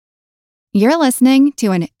You're listening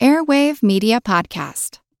to an Airwave Media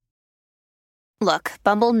Podcast. Look,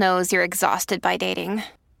 Bumble knows you're exhausted by dating.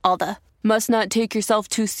 All the, must not take yourself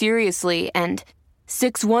too seriously, and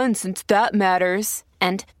 6'1" since that matters,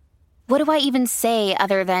 and what do I even say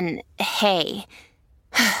other than, hey?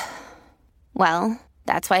 Well,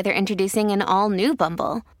 that's why they're introducing an all-new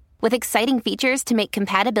Bumble, with exciting features to make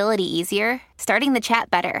compatibility easier, starting the chat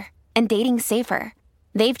better, and dating safer.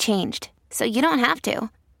 They've changed, so you don't have to.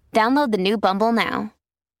 Download the new Bumble now.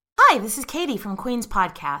 Hi, this is Katie from Queen's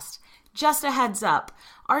Podcast. Just a heads up,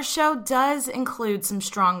 our show does include some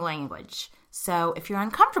strong language. So if you're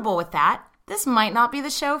uncomfortable with that, this might not be the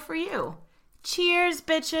show for you. Cheers,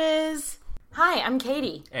 bitches! Hi, I'm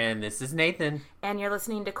Katie. And this is Nathan. And you're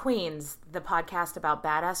listening to Queens, the podcast about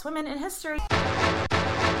badass women in history.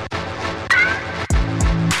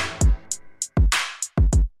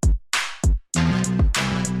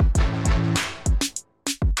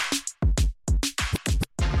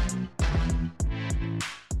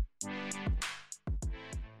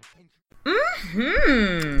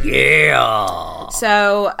 Yeah.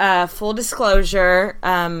 So, full disclosure,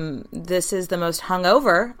 this is the most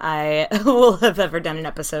hungover I will have ever done an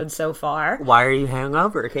episode so far. Why are you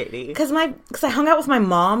hungover, Katie? Because I hung out with my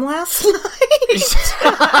mom last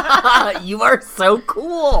night. You are so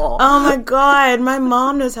cool. Oh my god, my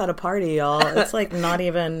mom knows how to party, y'all. It's like not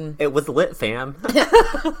even... It was lit, fam.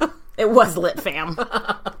 It was lit, fam.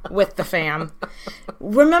 With the fam.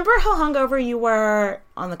 Remember how hungover you were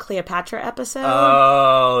on the Cleopatra episode?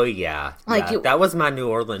 Oh, yeah. Like yeah. That was my New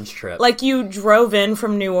Orleans trip. Like you drove in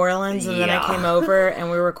from New Orleans and then I Yeah. came over and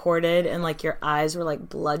we recorded and like your eyes were like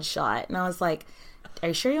bloodshot. And I was like, are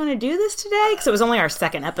you sure you want to do this today? Because it was only our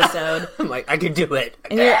second episode. I'm like, I could do it.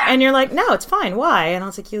 And you're like, no, it's fine. Why? And I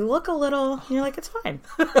was like, you look a little... And you're like, it's fine.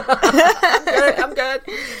 I'm good.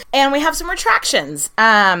 And we have some retractions.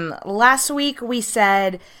 Last week we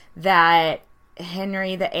said that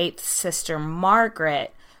Henry VIII's sister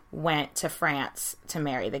Margaret went to France to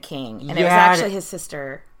marry the king. And it was actually his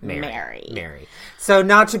sister Mary. So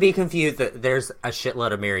not to be confused, there's a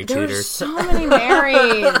shitload of Mary There's Tudors. so many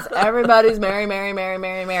Marys. Everybody's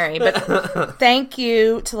Mary. But thank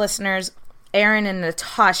you to listeners Aaron and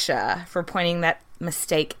Natasha for pointing that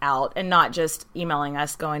mistake out and not just emailing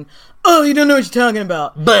us going, oh, you don't know what you're talking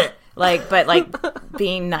about. But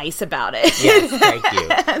being nice about it. Yes, thank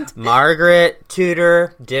you. Margaret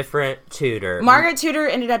Tudor, different Tudor. Margaret Tudor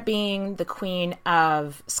ended up being the Queen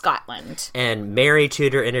of Scotland. And Mary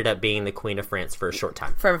Tudor ended up being the Queen of France for a short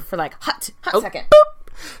time. For like hot second. Boop.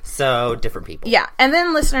 So, different people. Yeah. And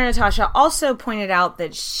then listener Natasha also pointed out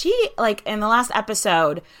that she, like, in the last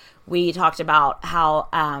episode, we talked about how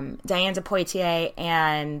Diane de Poitiers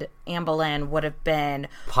and Anne Boleyn would have been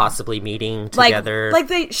possibly meeting together. Like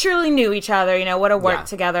they surely knew each other, would have worked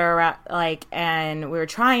together, and we were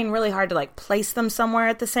trying really hard to, place them somewhere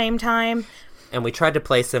at the same time. And we tried to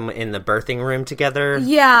place them in the birthing room together.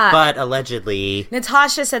 Yeah. But allegedly...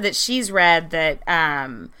 Natasha said that she's read that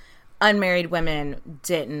unmarried women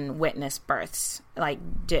didn't witness births,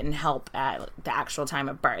 didn't help at the actual time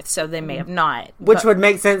of birth, so they may have not. Which would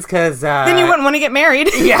make sense, because... then you wouldn't want to get married.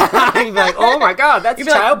 Yeah, you'd be like, oh my god, that's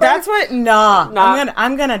childbirth? That's what... Nah.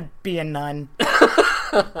 I'm gonna be a nun.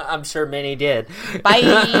 I'm sure many did.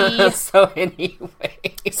 Bye. So anyway...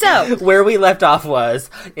 So... Where we left off was,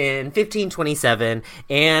 in 1527,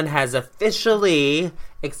 Anne has officially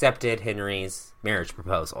accepted Henry's marriage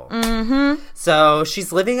proposal. Mm-hmm. So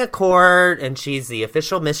she's living at court and she's the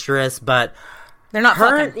official mistress, but they're not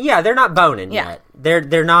fucking. Yeah, they're not boning yet.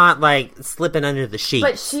 They're not slipping under the sheets.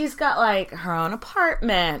 But she's got her own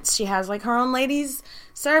apartment. She has her own ladies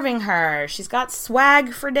serving her. She's got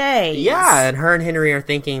swag for days. Yeah, and her and Henry are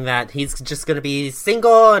thinking that he's just going to be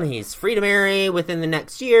single and he's free to marry within the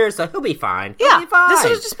next year, so he'll be fine. He'll be fine.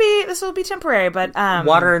 This will be temporary, but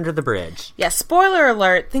water under the bridge. Yeah, spoiler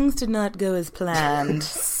alert, things did not go as planned.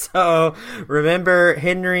 So, remember,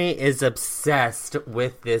 Henry is obsessed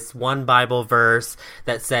with this one Bible verse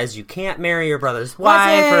that says you can't marry your brother's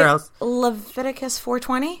wife or else. Leviticus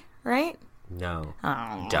 4:20, right? No.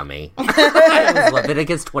 Oh. Dummy. It was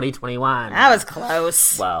Leviticus 20:21. That was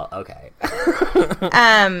close. Well, okay.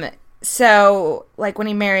 So, when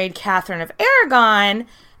he married Catherine of Aragon,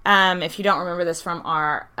 if you don't remember this from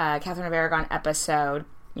our Catherine of Aragon episode,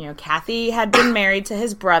 Kathy had been married to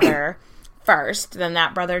his brother first, then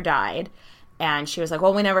that brother died, and she was like,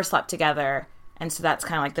 well, we never slept together, and so that's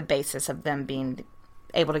kind of the basis of them being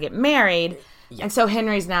able to get married. Yeah. And so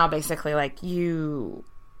Henry's now basically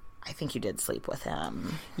I think you did sleep with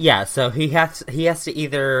him. Yeah, so he has to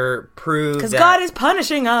either prove because God is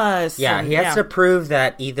punishing us. Yeah, he has to prove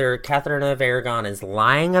that either Catherine of Aragon is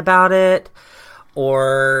lying about it,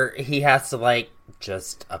 or he has to like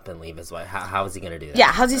just up and leave his wife. How is he going to do that?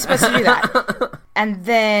 Yeah, how's he supposed to do that? And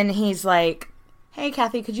then he's like, "Hey,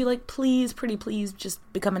 Kathy, could you like pretty please, just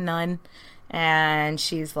become a nun?" And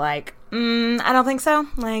she's like, I don't think so.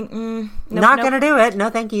 Like, not gonna do it. No,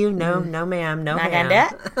 thank you. No, no, ma'am. No, not ma'am.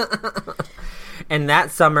 gonna do it. And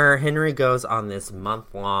that summer, Henry goes on this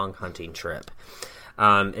month-long hunting trip.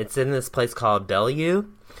 It's in this place called Belleau,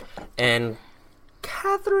 and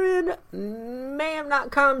Catherine may have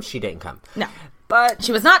not come. She didn't come. No, but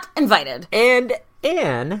she was not invited. And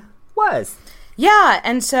Anne was. Yeah,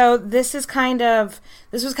 and so this was kind of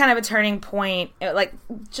a turning point.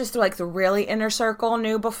 Just like the really inner circle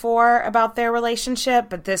knew before about their relationship,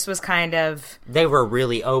 but this was kind of... They were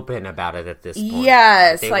really open about it at this point.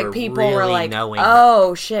 Yes, like people were like,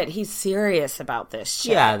 oh shit, he's serious about this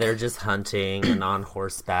shit. Yeah, they're just hunting and on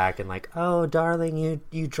horseback and like, oh darling,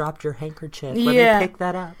 you dropped your handkerchief. Let me pick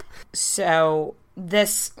that up. So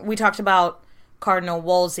we talked about Cardinal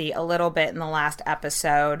Wolsey a little bit in the last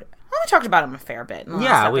episode. We talked about him a fair bit in the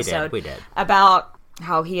last episode. we did. About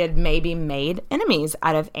how he had maybe made enemies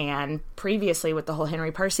out of Anne previously with the whole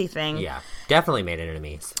Henry Percy thing. Yeah, definitely made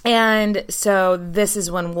enemies. And so this is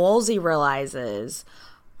when Wolsey realizes,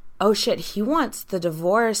 oh shit, he wants the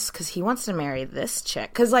divorce because he wants to marry this chick.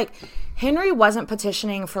 Because like Henry wasn't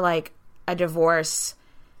petitioning for like a divorce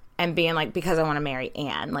and being like, because I want to marry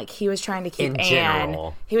Anne. Like he was trying to keep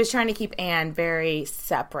He was trying to keep Anne very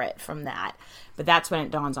separate from that. But that's when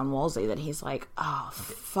it dawns on Wolsey that he's like, oh,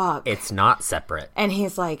 fuck. It's not separate. And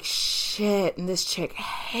he's like, shit, and this chick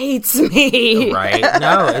hates me. Right?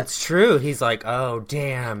 No, it's true. He's like, oh,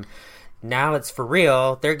 damn. Now it's for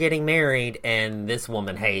real. They're getting married, and this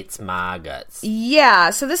woman hates my guts.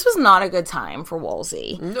 Yeah, so this was not a good time for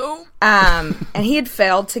Wolsey. No. And he had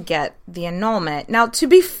failed to get the annulment. Now, to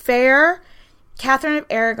be fair, Catherine of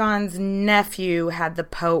Aragon's nephew had the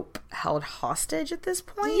Pope held hostage at this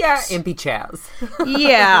point. Yeah, Impy Chaz.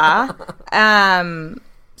 Yeah.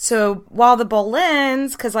 So while the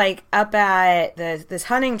Boleyns, because like up at this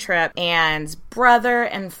hunting trip, Anne's brother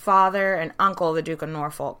and father and uncle, the Duke of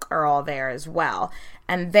Norfolk, are all there as well.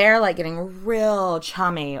 And they're like getting real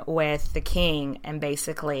chummy with the king and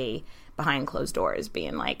basically behind closed doors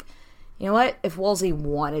being like, you know what? If Wolsey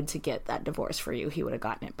wanted to get that divorce for you, he would have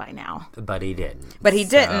gotten it by now. But he didn't.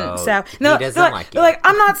 So no, he doesn't like it. They're like,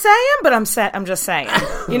 I'm not saying, but I'm just saying.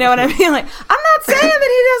 You know what I mean? Like, I'm not saying that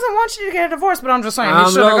he doesn't want you to get a divorce, but I'm just saying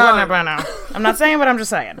he should have gotten it by now. I'm not saying, but I'm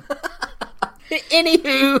just saying.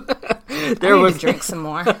 Anywho, I need to drink some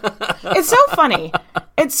more. It's so funny.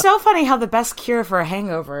 It's so funny how the best cure for a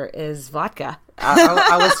hangover is vodka.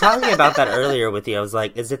 I was talking about that earlier with you. I was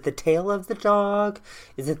like, is it the tail of the dog?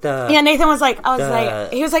 Is it the... Yeah, Nathan was like,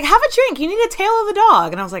 he was like, have a drink. You need a tail of the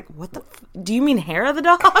dog. And I was like, what the... Do you mean hair of the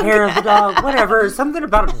dog? Hair of the dog, whatever. Something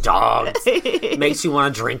about dogs makes you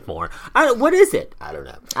want to drink more. What is it? I don't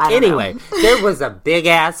know. Anyway, there was a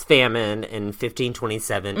big-ass famine in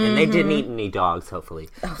 1527, and they didn't eat any dogs, hopefully.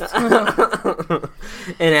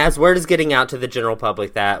 And as word is getting out to the general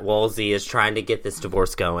public that Wolsey is trying to get this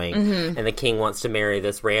divorce going, and the king wants to marry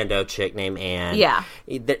this rando chick named Anne. Yeah.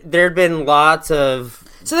 There had been lots of...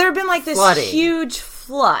 So there had been like this flooding. Huge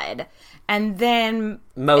flood. And then...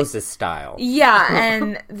 Moses style. Yeah,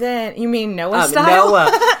 and then... You mean Noah style?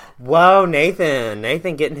 Noah. Whoa, Nathan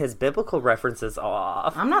getting his biblical references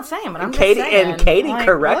off. I'm not saying, but I'm just saying. And Katie like,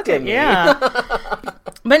 corrected me. Yeah.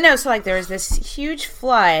 But no, so like there was this huge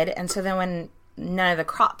flood, and so then when none of the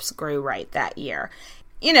crops grew right that year,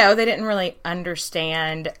 you know, they didn't really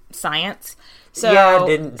understand science. So, yeah,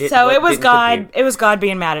 it was God. Compute. It was God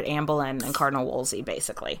being mad at Anne Boleyn and Cardinal Wolsey,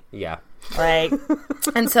 basically. Yeah. Like,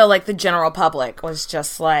 and so like the general public was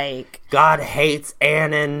just like, God hates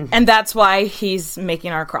Anne, and that's why he's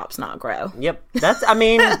making our crops not grow. Yep. That's. I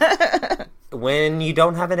mean, when you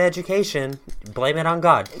don't have an education, blame it on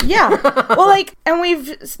God. Yeah. Well, like, and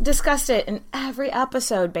we've discussed it in every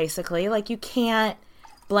episode. Basically, like you can't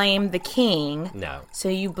blame the king. No. So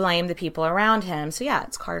you blame the people around him. So yeah,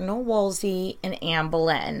 it's Cardinal Wolsey and Anne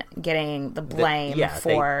Boleyn getting the blame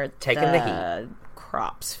for taking the heat.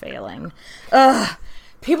 Crops failing. Ugh.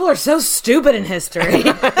 People are so stupid in history.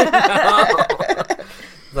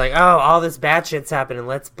 Like, oh, all this bad shit's happening.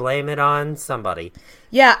 Let's blame it on somebody.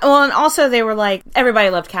 Yeah. Well, and also they were like, everybody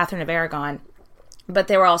loved Catherine of Aragon. But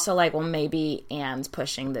they were also like, well, maybe Anne's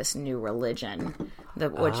pushing this new religion,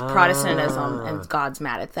 which Protestantism, and God's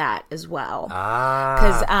mad at that as well.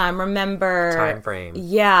 Because remember... Time frame.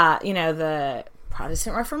 Yeah, you know, the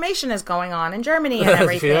Protestant Reformation is going on in Germany and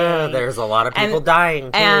everything. Yeah, there's a lot of people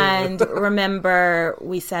dying, too. And remember,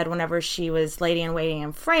 we said whenever she was lady-in-waiting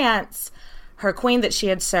in France, her queen that she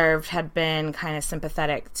had served had been kind of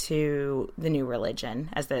sympathetic to the new religion,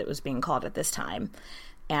 as it was being called at this time.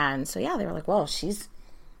 And so, yeah, they were like, well, she's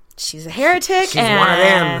a heretic. She's one of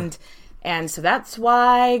them. And so that's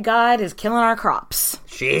why God is killing our crops.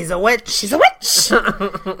 She's a witch. She's a witch.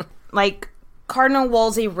 Like, Cardinal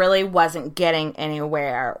Wolsey really wasn't getting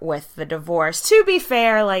anywhere with the divorce. To be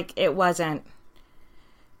fair, like, it was an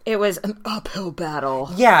uphill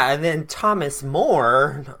battle. Yeah, and then Thomas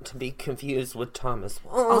More, not to be confused with Thomas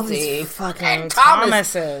Wolsey. All these fucking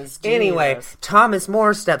Thomases. Anyway, Jesus. Thomas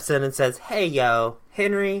More steps in and says, hey, yo,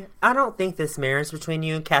 Henry, I don't think this marriage between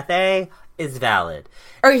you and Cathay is valid.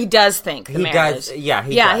 Or he does think the marriage. Does, yeah,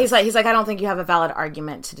 he yeah, does. he's like, I don't think you have a valid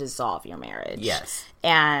argument to dissolve your marriage. Yes.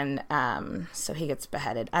 And so he gets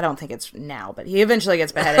beheaded. I don't think it's now, but he eventually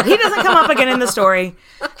gets beheaded. He doesn't come up again in the story.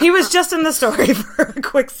 He was just in the story for a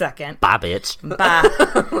quick second. Bye, bitch. Bye.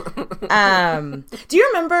 Do you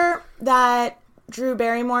remember that Drew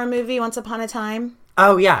Barrymore movie, Once Upon a Time?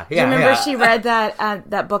 Oh, yeah. Do you remember she read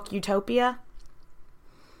that book, Utopia?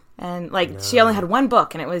 And, like, she only had one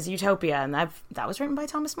book, and it was Utopia, and that was written by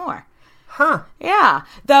Thomas More. Huh. Yeah.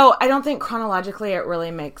 Though, I don't think chronologically it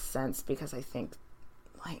really makes sense, because I think,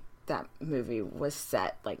 like, that movie was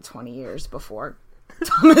set, like, 20 years before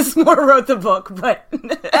Thomas More wrote the book, but...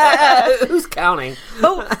 who's counting?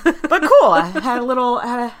 But cool. I had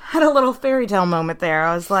a little fairy tale moment there.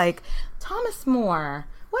 I was like, Thomas More,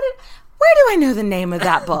 where do I know the name of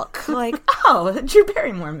that book? Like, oh, the Drew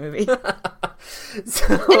Barrymore movie.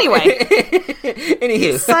 Anyway.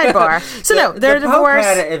 Anywho. Sidebar. So no, their divorce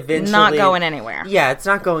not going anywhere. Yeah, it's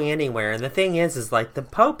not going anywhere. And the thing is like, the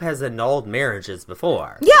Pope has annulled marriages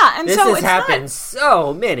before. Yeah, and this so has happened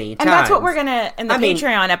so many times. And that's what we're going to, in the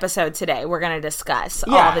Patreon episode today, we're going to discuss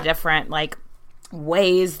all the different, like,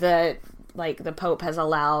 ways that, like, the Pope has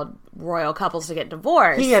allowed royal couples to get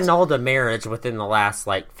divorced. He annulled a marriage within the last,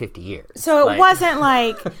 like, 50 years. So it wasn't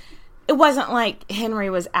like Henry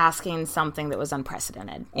was asking something that was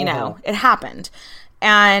unprecedented. You know, it happened.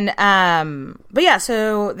 And, but yeah,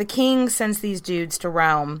 so the king sends these dudes to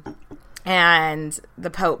Rome, and the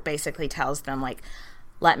Pope basically tells them, like,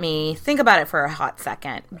 let me think about it for a hot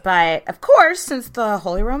second. But, of course, since the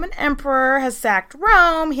Holy Roman Emperor has sacked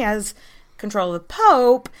Rome, he has control of the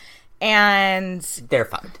Pope. And they're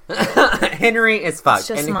fucked. Henry is fucked.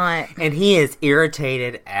 Just and he is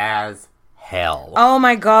irritated as hell. Oh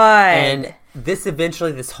my god. And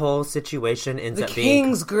this whole situation ends up being... The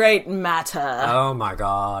king's great matter. Oh my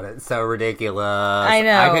god, it's so ridiculous. I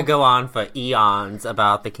know. I could go on for eons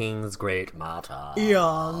about the king's great matter.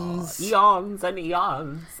 Eons. Eons and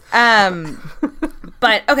eons.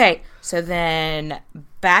 But, okay, so then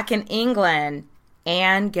back in England...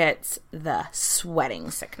 Anne gets the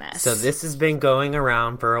sweating sickness. So this has been going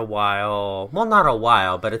around for a while. Well, not a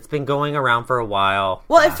while, but it's been going around for a while.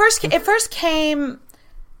 Well, it first came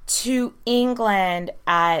to England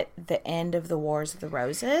at the end of the Wars of the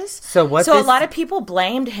Roses. So a lot of people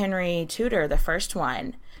blamed Henry Tudor, the first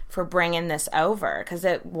one, for bringing this over, because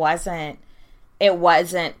it wasn't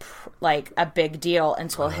like a big deal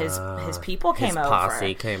until his people came over. His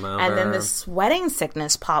posse came over. And then the sweating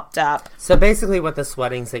sickness popped up. So basically what the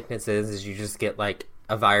sweating sickness is you just get like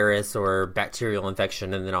a virus or bacterial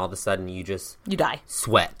infection, and then all of a sudden you die.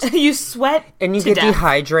 Sweat. You sweat and you to get death.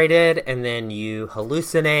 Dehydrated, and then you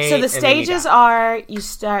hallucinate. So the stages are you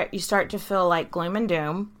start to feel like gloom and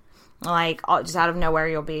doom. Like, just out of nowhere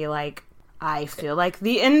you'll be like, I feel like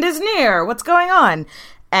the end is near. What's going on?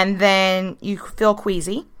 And then you feel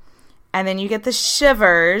queasy. And then you get the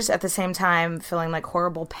shivers at the same time, feeling like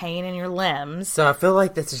horrible pain in your limbs. So I feel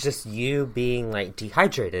like this is just you being like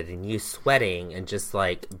dehydrated and you sweating and just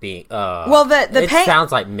like being. Well, the pain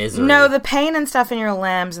sounds like misery. No, the pain and stuff in your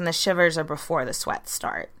limbs and the shivers are before the sweats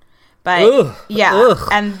start. But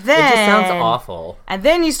and then it just sounds awful. And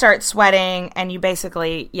then you start sweating, and you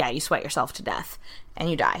basically you sweat yourself to death. And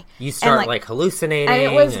you die. You start like hallucinating. And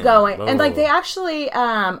it was going. And like they actually,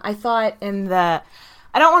 I thought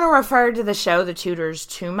I don't want to refer to the show The Tudors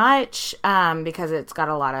too much because it's got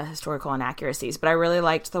a lot of historical inaccuracies. But I really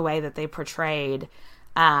liked the way that they portrayed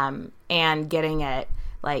Anne getting it.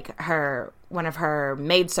 Like one of her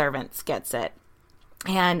maidservants gets it.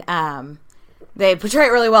 And they portray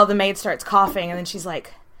it really well. The maid starts coughing, and then she's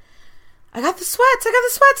like, I got the sweats,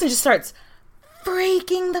 and just starts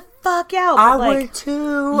freaking the fuck out. I would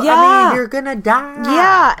too. Yeah. I mean, you're gonna die.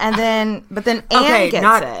 Yeah, but then Anne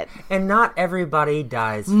gets it. And not everybody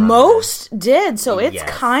dies from Most did, so it's yes.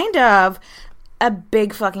 kind of... a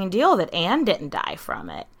big fucking deal that Anne didn't die from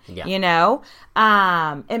it. Yeah. You know?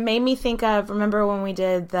 It made me think of, remember when we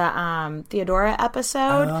did the Theodora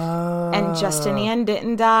episode? And Justinian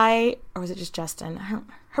didn't die? Or was it just Justin?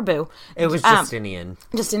 Her boo. It was Justinian.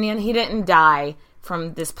 Justinian, he didn't die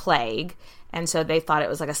from this plague. And so they thought it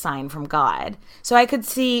was like a sign from God. So I could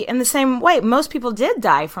see in the same way, most people did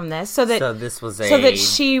die from this. So this was a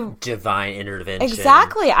divine intervention.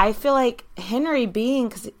 Exactly. I feel like Henry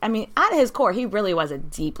because, I mean, at his core, he really was a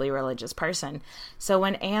deeply religious person. So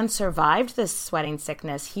when Anne survived this sweating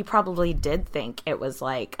sickness, he probably did think it was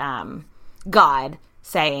like God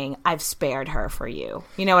saying, I've spared her for you.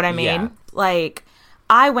 You know what I mean? Yeah. Like,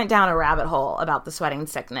 I went down a rabbit hole about the sweating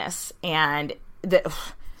sickness and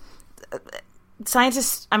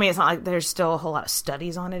scientists, I mean, it's not like there's still a whole lot of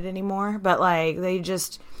studies on it anymore, but like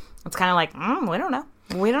it's kind of like, we don't know.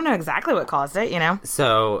 We don't know exactly what caused it, you know?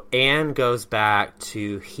 So Anne goes back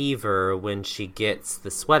to Hever when she gets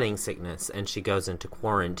the sweating sickness and she goes into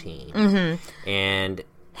quarantine. Mm-hmm. And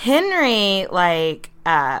Henry,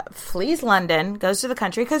 flees London, goes to the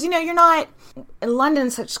country, because, you know,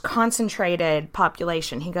 London's such concentrated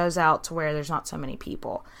population. He goes out to where there's not so many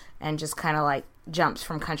people and just kind of jumps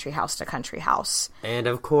from country house to country house. And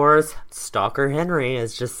of course, Stalker Henry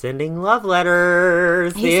is just sending love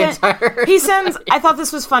letters He sends, I thought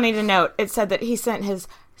this was funny to note, it said that he sent his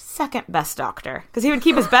second best doctor, because he would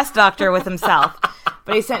keep his best doctor with himself,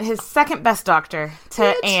 but he sent his second best doctor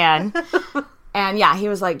to Anne. And yeah, he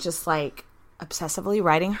was obsessively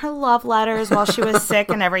writing her love letters while she was sick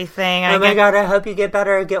and everything. And my God, I hope you get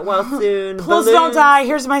better, get well soon. Please don't die.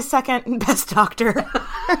 Here's my second best doctor.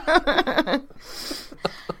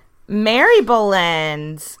 Mary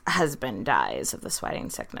Boleyn's husband dies of the sweating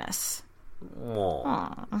sickness.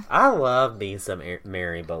 Aww. I love me some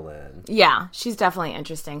Mary Boleyn. Yeah, she's definitely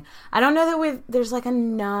interesting. I don't know that there's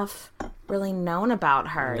enough really known about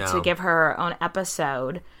her to give her own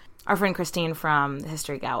episode. Our friend Christine from the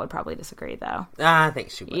History Gal would probably disagree, though. I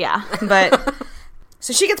think she would. Yeah, but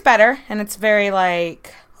so she gets better, and it's very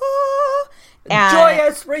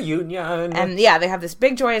joyous reunion. And yeah, they have this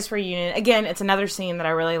big joyous reunion. Again, it's another scene that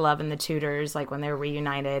I really love in the Tudors, when they're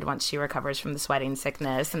reunited once she recovers from the sweating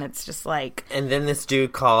sickness, and it's just And then this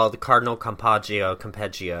dude called Cardinal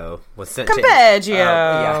Campeggio was sent Campeggio.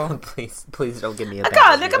 Yeah, please don't give me a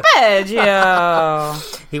Cardinal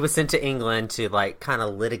Campeggio. He was sent to England to kind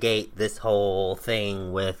of litigate this whole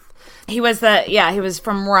thing with. He was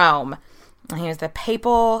from Rome. He was the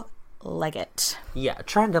papal legate. Yeah,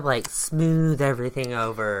 trying to smooth everything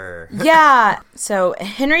over. Yeah. So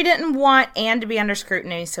Henry didn't want Anne to be under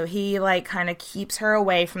scrutiny, so he kind of keeps her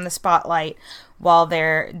away from the spotlight while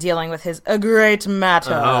they're dealing with a great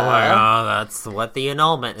matter. Oh my God, that's what the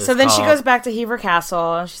annulment is. So then called. she goes back to Hever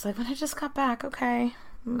Castle, and she's like, "But I just got back. Okay,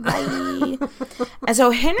 bye." And so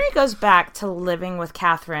Henry goes back to living with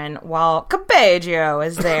Catherine while Campeggio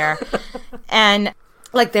is there, and.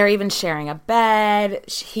 They're even sharing a bed.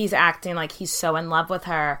 He's acting like he's so in love with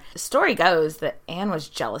her. The story goes that Anne was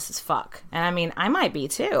jealous as fuck. And I mean, I might be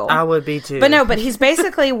too. I would be too. But he's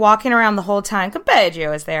basically walking around the whole time.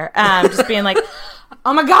 Campeggio is there. Just being like,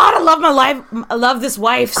 oh my God, I love my life. I love this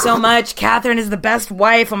wife so much. Catherine is the best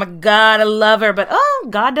wife. Oh my God, I love her. But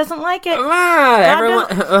God doesn't like it. What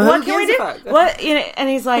can we do? What? And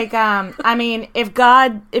he's like, I mean, if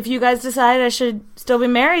you guys decide I should still be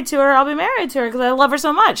married to her, I'll be married to her because I love her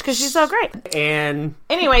so much because she's so great. And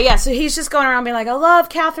anyway, yeah, so he's just going around being like, I love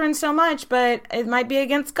Catherine so much, but it might be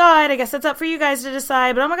against God. I guess that's up for you guys to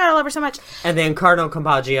decide, but oh my God, I love her so much. And then Cardinal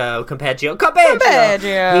Campeggio,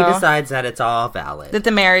 he decides that it's all valid. That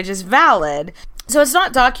the marriage is valid. So it's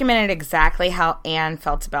not documented exactly how Anne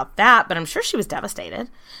felt about that, but I'm sure she was devastated,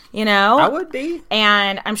 I would be.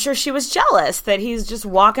 And I'm sure she was jealous that he's just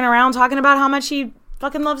walking around talking about how much he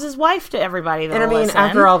fucking loves his wife to everybody that listen.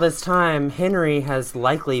 After all this time, Henry has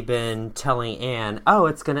likely been telling Anne,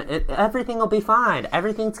 everything will be fine.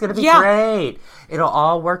 Everything's going to be great. It'll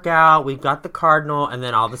all work out. We've got the cardinal. And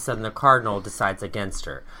then all of a sudden the cardinal decides against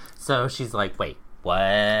her. So she's like, wait, what?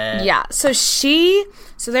 Yeah. So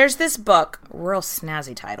there's this book, real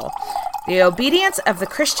snazzy title, The Obedience of the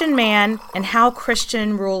Christian Man and How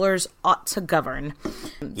Christian Rulers Ought to Govern.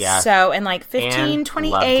 Yeah. So in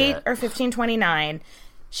 1528 or 1529,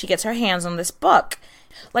 she gets her hands on this book.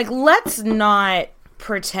 Let's not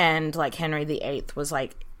pretend like Henry VIII was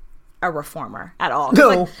a reformer at all.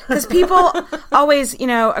 No. Because people always,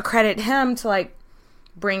 accredit him to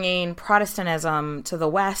bringing Protestantism to the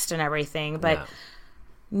West and everything. But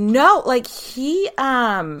no, he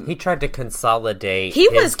tried to consolidate. He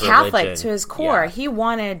was Catholic religion. to his core. Yeah. He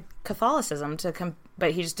wanted Catholicism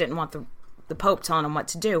but he just didn't want the Pope telling him what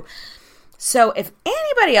to do. So if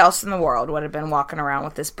anybody else in the world would have been walking around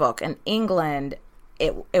with this book in England,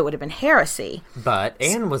 it would have been heresy. But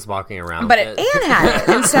Anne was walking around But with it. Anne had it.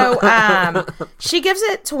 And so she gives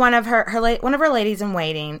it to one of her ladies in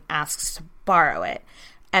waiting, asks to borrow it.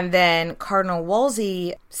 And then Cardinal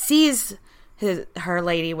Wolsey sees her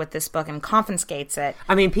lady with this book and confiscates it.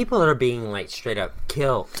 I mean, people are being, like, straight up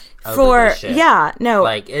killed over this shit. Yeah, no.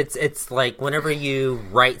 Like, it's like whenever you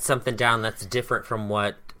write something down that's different from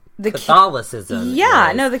what Catholicism is.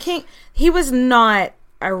 The king, he was not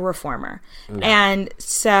a reformer. No. And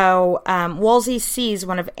so Wolsey sees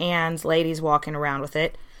one of Anne's ladies walking around with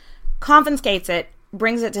it, confiscates it,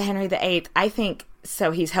 brings it to Henry VIII. I think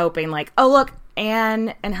so he's hoping, like, oh, look,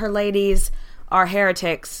 Anne and her ladies are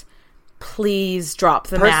heretics. Please drop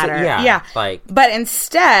the matter. Yeah. Like, but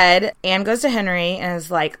instead, Anne goes to Henry and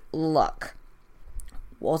is like, look,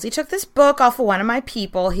 Wolsey took this book off of one of my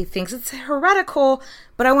people. He thinks it's heretical,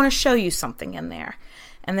 but I want to show you something in there.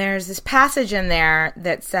 And there's this passage in there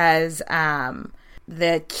that says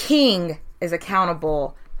the king is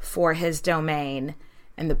accountable for his domain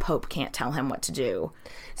and the Pope can't tell him what to do.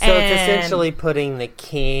 So it's essentially putting the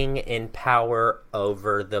king in power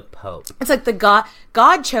over the Pope. It's like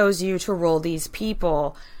God chose you to rule these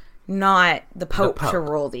people, not the Pope to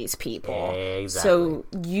rule these people. Exactly. So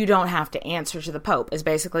you don't have to answer to the Pope, is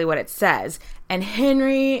basically what it says. And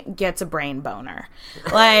Henry gets a brain boner.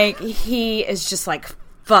 Like, he is just like,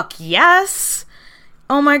 fuck yes.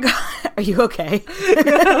 Oh my God. Are you okay?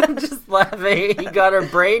 I'm just laughing. He got a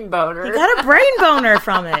brain boner. He got a brain boner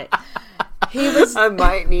from it. I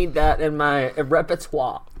might need that in my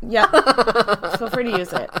repertoire. Yeah. Feel free to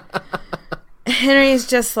use it. Henry's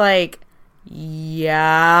just like, yes.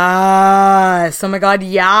 Oh my God,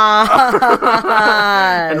 yes.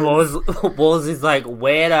 And Wolsey's like,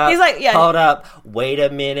 wait up. He's like, yeah. Hold up. Wait a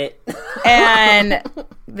minute. And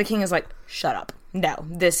the king is like, shut up. No,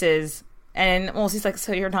 this is... And Wolsey's like,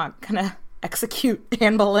 so you're not gonna execute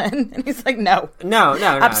Anne Boleyn? And he's like, no. No.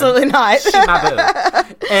 Absolutely not.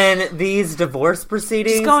 Shimaboo. And these divorce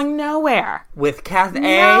proceedings... It's going nowhere. With Kath A...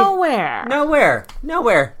 Nowhere.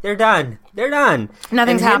 They're done.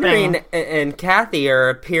 Nothing's happening. Henry and Kathy are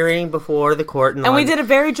appearing before the court. And we did a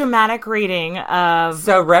very dramatic reading of...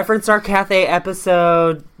 So reference our Kath A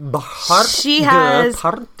episode... She has...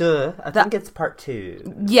 I think it's part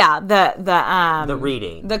 2. Yeah, the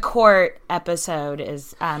reading. The court episode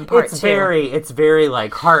is part 2. It's very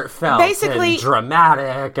like heartfelt basically, and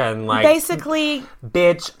dramatic and like... Basically...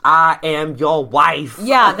 Bitch, I am your wife.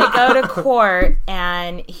 Yeah, they go to court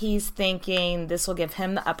and he's thinking this will give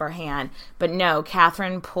him the upper hand. But no,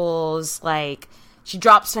 Catherine pulls, like, she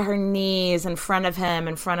drops to her knees in front of him,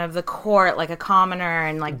 in front of the court, like a commoner,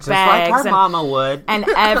 and, like, just begs. Like her mama would. And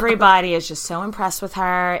everybody is just so impressed with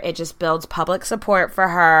her. It just builds public support for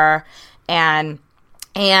her. And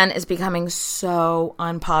Anne is becoming so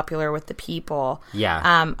unpopular with the people.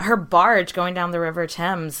 Yeah. Her barge going down the River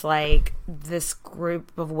Thames, like, this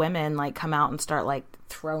group of women, like, come out and start, like,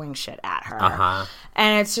 throwing shit at her. Uh-huh.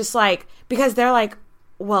 And it's just, like, because they're, like,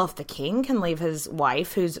 well, if the king can leave his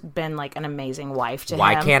wife, who's been, like, an amazing wife to him.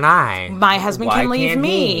 Why can't I? My husband can leave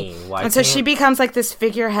me. And so she becomes, like, this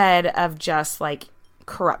figurehead of just, like,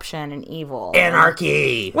 corruption and evil.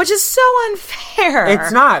 Anarchy. Which is so unfair.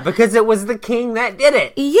 It's not, because it was the king that did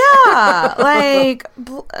it. Yeah. Like,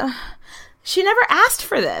 she never asked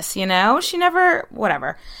for this, you know? She never,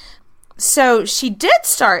 whatever. So she did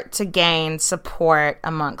start to gain support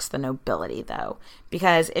amongst the nobility, though.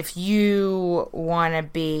 Because if you want to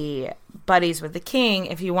be buddies with the king,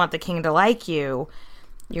 if you want the king to like you,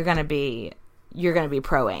 you're gonna be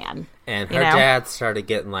pro Anne. And her dad started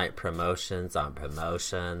getting like promotions on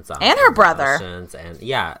promotions on and her brother, and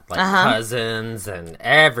cousins, and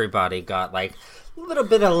everybody got like a little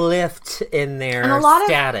bit of lift in their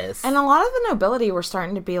status. And a lot of the nobility were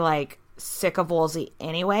starting to be like sick of Wolsey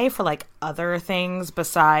anyway for like other things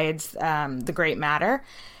besides the Great Matter.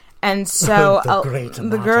 And so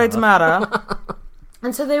the great matter.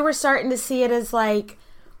 And so they were starting to see it as like,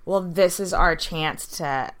 well, this is our chance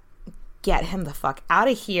to get him the fuck out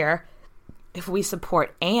of here if we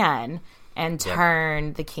support Anne and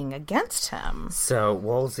turn the king against him. So,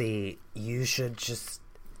 Wolsey, you should just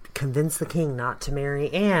convince the king not to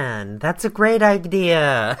marry Anne. That's a great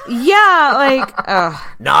idea. Yeah, like...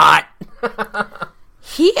 Not!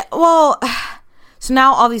 So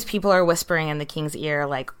now all these people are whispering in the king's ear,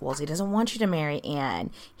 like, Wolsey doesn't want you to marry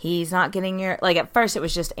Anne. He's not getting your... Like, at first it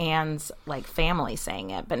was just Anne's, like, family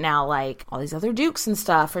saying it. But now, like, all these other dukes and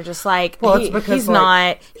stuff are just like, well, it's because,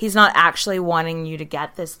 he's not actually wanting you to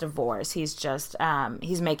get this divorce. He's just,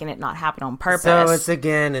 he's making it not happen on purpose. So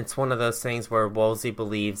it's one of those things where Wolsey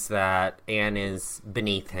believes that Anne is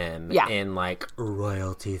beneath him in, like,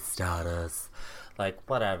 royalty status. Like,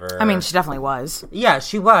 whatever. I mean, she definitely was. Yeah,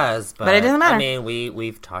 she was. But it doesn't matter. I mean,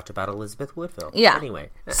 we've talked about Elizabeth Woodville. Yeah.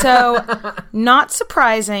 Anyway. So, not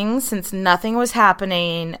surprising, since nothing was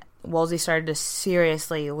happening, Wolsey started to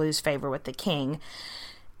seriously lose favor with the king.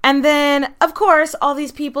 And then, of course, all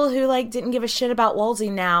these people who, like, didn't give a shit about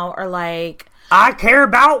Wolsey now are like... I care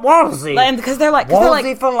about Wolsey. And because they're like...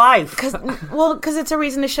 Wolsey for life. Because it's a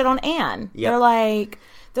reason to shit on Anne. Yep.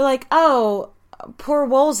 They're like, oh, poor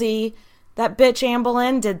Wolsey... That bitch Anne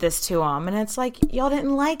Boleyn did this to him, and it's like y'all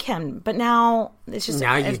didn't like him, but now it's just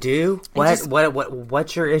now you do.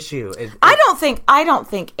 What's your issue? I don't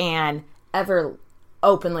think Anne ever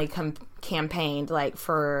openly campaigned like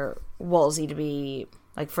for Wolsey to be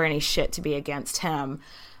like for any shit to be against him.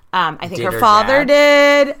 I think her father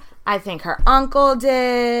did. I think her uncle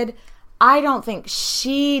did. I don't think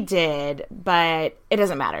she did, but it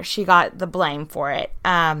doesn't matter. She got the blame for it.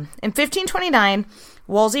 In 1529.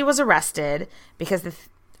 Wolsey was arrested because, the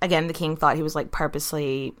king thought he was, like,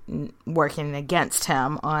 purposely working against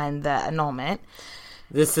him on the annulment.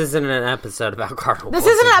 This isn't an episode about Cardinal Wolsey.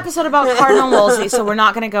 This isn't an episode about Cardinal Wolsey, so we're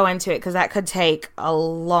not going to go into it because that could take a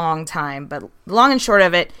long time. But long and short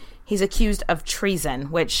of it, he's accused of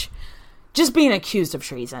treason, which... Just being accused of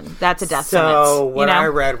treason, that's a death sentence. So, what I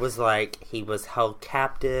read was, like, he was held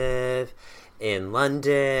captive in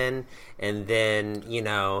London, and then,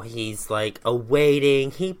 he's, like,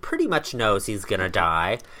 awaiting. He pretty much knows he's gonna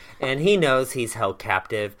die, and he knows he's held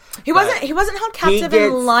captive. He wasn't held captive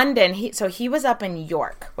in London. He was up in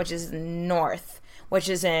York, which is north, which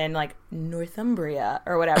is in, like, Northumbria,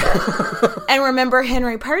 or whatever. And remember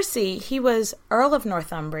Henry Percy, he was Earl of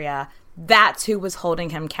Northumbria. That's who was holding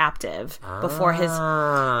him captive before his...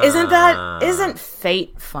 Isn't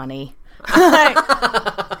fate funny?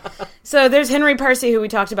 So there's Henry Percy, who we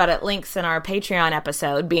talked about at length in our Patreon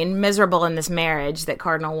episode, being miserable in this marriage that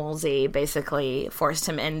Cardinal Wolsey basically forced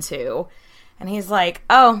him into. And he's like,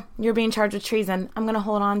 oh, you're being charged with treason. I'm going to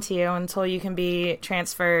hold on to you until you can be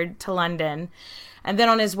transferred to London. And then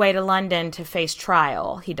on his way to London to face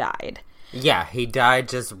trial, he died. Yeah, he died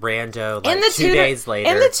just rando, like, 2 days later.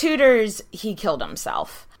 In the Tudors, he killed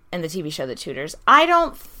himself. In the TV show The Tudors. I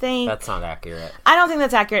don't think... That's not accurate. I don't think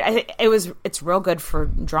that's accurate. I think it's real good for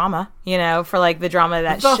drama, for, like, the drama of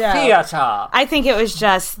that show. The theater! I think it was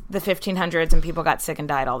just the 1500s and people got sick and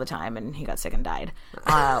died all the time, and he got sick and died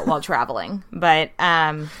while traveling. But,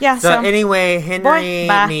 yeah, so anyway, Henry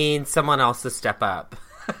needs someone else to step up.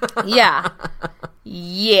 Yeah.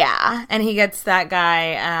 Yeah. And he gets that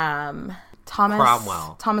guy,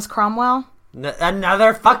 Thomas Cromwell.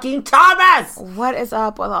 Another fucking Thomas! What is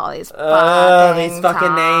up with all these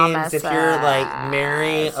fucking names? If you're like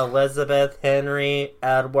Mary, Elizabeth, Henry,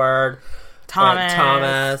 Edward,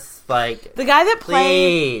 Thomas, like the guy that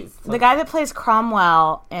plays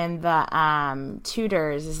Cromwell in the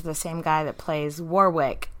Tudors is the same guy that plays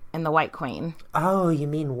Warwick in The White Queen. Oh, you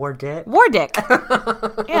mean Wardick? Wardick.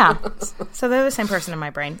 Yeah. So they're the same person in my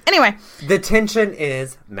brain. Anyway. The tension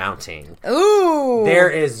is mounting. Ooh. There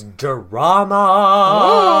is drama,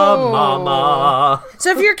 mama.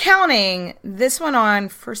 So if you're counting, this went on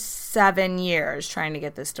for 7 years trying to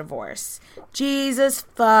get this divorce. Jesus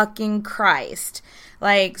fucking Christ.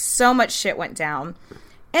 Like, so much shit went down.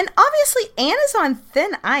 And obviously, Anne is on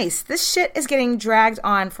thin ice. This shit is getting dragged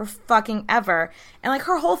on for fucking ever. And, like,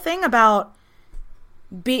 her whole thing about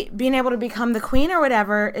being able to become the queen or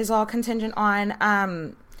whatever is all contingent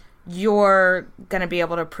on you're going to be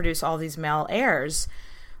able to produce all these male heirs.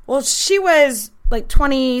 Well, she was, like,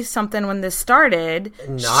 20-something when this started.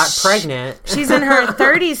 Not pregnant. She's in her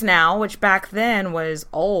 30s now, which back then was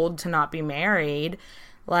old to not be married.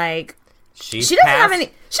 Like... She doesn't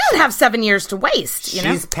have 7 years to waste,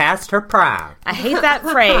 She's past her prime. I hate that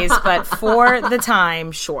phrase, but for the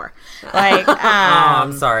time, sure. Like,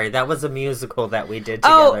 I'm sorry. That was a musical that we did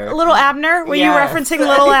together. Oh, Little Abner? Were you referencing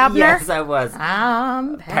Little Abner? Yes, I was.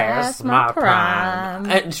 I'm past my prime.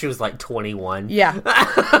 And she was like 21. Yeah.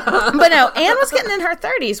 But no, Anne was getting in her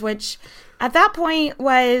 30s, which at that point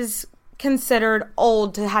was considered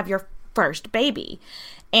old to have your first baby.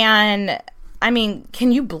 And... I mean,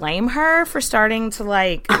 can you blame her for starting to,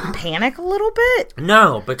 like, panic a little bit?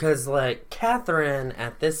 No, because, like, Catherine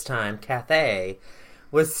at this time, Cathay,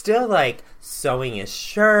 was still, like, sewing his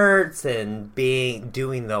shirts and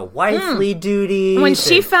doing the wifely duties. When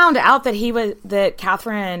she found out that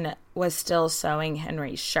Catherine was still sewing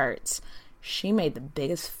Henry's shirts, she made the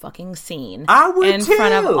biggest fucking scene. I would in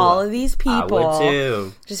front of all of these people. I would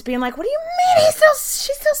too. Just being like, what do you mean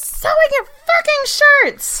she's still sewing your fucking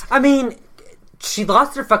shirts? I mean, she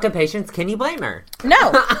lost her fucking patience. Can you blame her?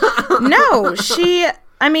 No.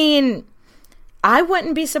 I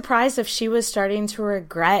wouldn't be surprised if she was starting to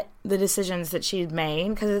regret the decisions that she'd made,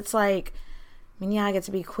 because it's like, I mean, yeah, I get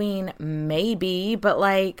to be queen, maybe, but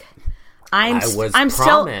like, I'm still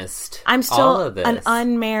all of this. an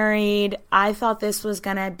unmarried. I thought this was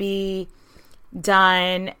gonna be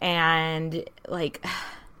done, and like,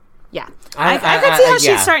 yeah, I could see how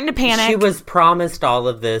she's starting to panic. She was promised all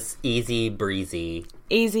of this easy breezy,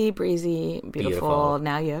 beautiful.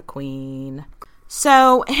 Now you're a queen.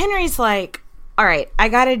 So Henry's like, all right, I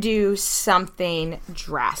got to do something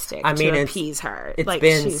drastic to appease her. It's like,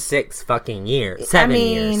 been 6 fucking years.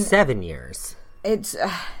 7 years. It's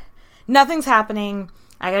nothing's happening.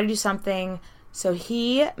 I got to do something. So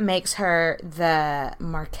he makes her the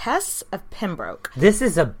Marquess of Pembroke. This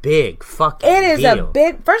is a big fucking deal. It is a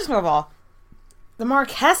big... First of all, the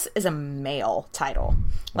Marquess is a male title.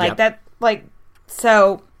 Like, that... Like,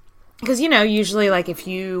 so... Because, usually, like, if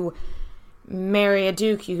you marry a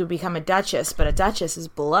duke, you could become a duchess, but a duchess is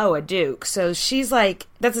below a duke. So she's like...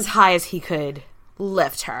 That's as high as he could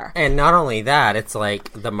lift her. And not only that, it's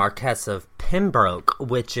like the Marquess of Pembroke,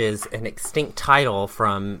 which is an extinct title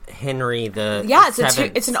from Henry the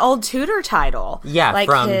Seventh. It's an old Tudor title. Yeah, like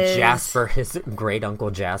from Jasper, his great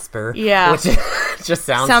uncle Jasper. Yeah, which just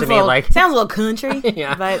sounds to me like sounds a little country.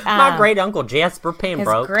 Yeah, but my great uncle Jasper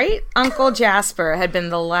Pembroke. His great uncle Jasper had been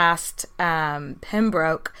the last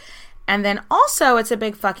Pembroke, and then also it's a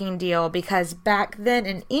big fucking deal because back then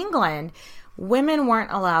in England, women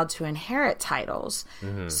weren't allowed to inherit titles.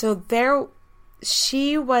 Mm-hmm. So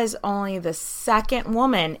she was only the second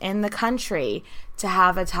woman in the country to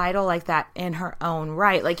have a title like that in her own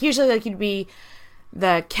right. Like usually like you'd be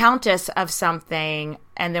the countess of something,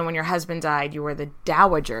 and then when your husband died, you were the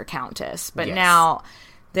dowager countess. But now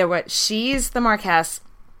she's the Marquess,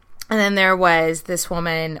 and then there was this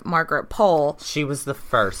woman, Margaret Pole. She was the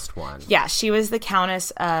first one. Yeah, she was the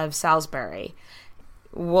Countess of Salisbury.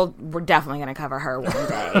 We're definitely going to cover her one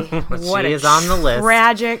day. What she is on the list.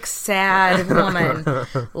 Tragic, sad woman.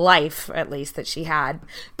 Life, at least, that she had.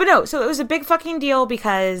 But no, so it was a big fucking deal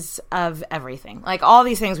because of everything. Like, all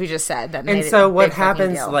these things we just said. And so what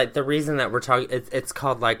happens, like, the reason that we're talking, it's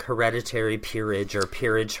called, like, hereditary peerage or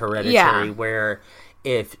peerage hereditary, where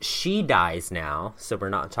if she dies now, so we're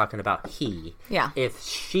not talking about he. Yeah. If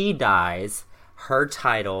she dies, her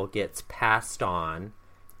title gets passed on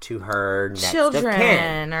to her next children of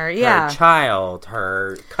kin, or her child,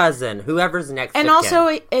 her cousin, whoever's next and of also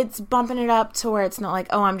kin. It's bumping it up to where it's not like,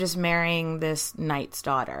 oh, I'm just marrying this knight's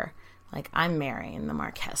daughter, like I'm marrying the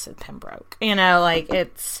Marquess of Pembroke, like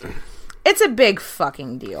it's a big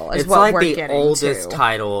fucking deal. It's what like we're the getting oldest to.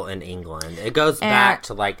 Title in England. It goes back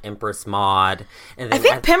to like Empress Maud, and then I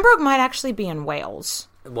think Pembroke might actually be in Wales.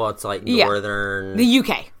 Well, it's like northern the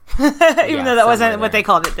UK. Even though that wasn't what they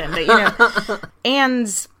called it then. But,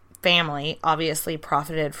 Anne's family obviously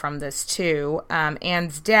profited from this too.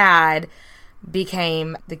 Anne's dad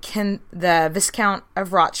became the Viscount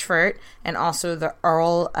of Rochfort and also the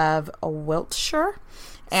Earl of Wiltshire.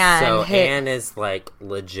 And so Anne is like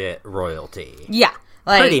legit royalty. Yeah.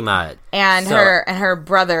 Like, pretty much. And her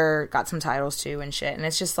brother got some titles too and shit. And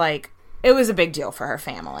it's just like, it was a big deal for her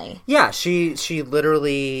family. Yeah, she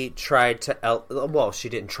literally tried to... she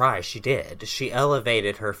didn't try. She did. She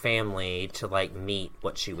elevated her family to, like, meet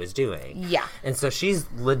what she was doing. Yeah. And so she's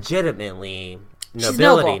legitimately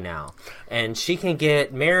nobility now. And she can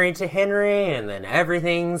get married to Henry, and then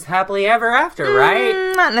everything's happily ever after,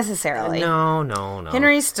 right? Not necessarily. No.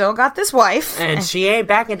 Henry's still got this wife. And she ain't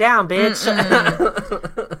backing down, bitch.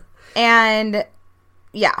 And...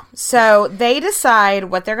 yeah, so they decide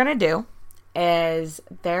what they're going to do is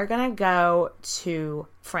they're going to go to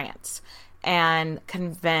France and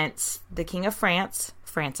convince the King of France,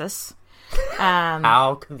 Francis.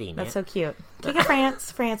 How convenient. That's so cute. King of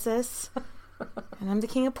France, Francis. And I'm the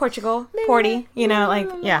King of Portugal, Porty.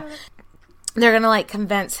 Yeah. They're going to, like,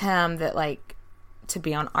 convince him that, like, to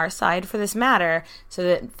be on our side for this matter so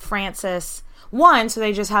that Francis... so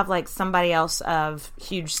they just have, like, somebody else of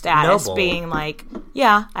huge status being like,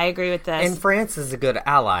 yeah, I agree with this. And France is a good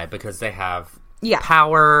ally because they have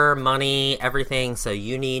power, money, everything, so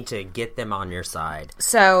you need to get them on your side.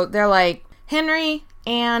 So they're like, Henry,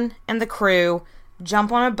 Anne, and the crew,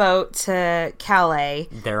 jump on a boat to Calais.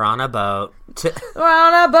 They're on a boat. We're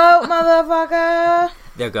on a boat, motherfucker.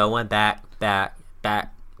 They're going back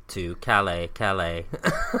to Calais.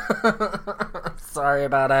 Sorry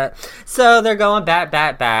about it. So they're going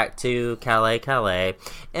back to Calais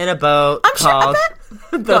in a boat called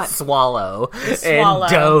the Swallow in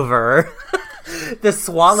Dover. The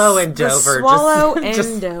Swallow in Dover.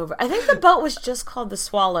 Dover. I think the boat was just called the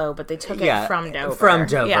Swallow, but they took it from Dover. From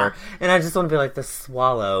Dover. Yeah. And I just want to be like, the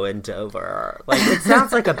Swallow in Dover. Like, it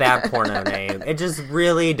sounds like a bad porno name. It just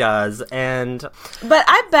really does. But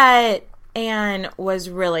I bet Anne was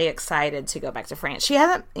really excited to go back to France. She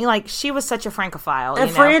hasn't, she was such a Francophile. And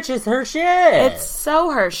French is her shit. It's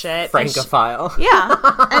so her shit. Francophile.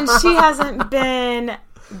 And she hasn't been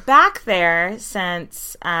back there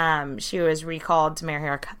since she was recalled to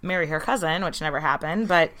marry her cousin, which never happened.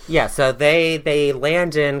 But yeah, so they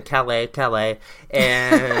land in Calais,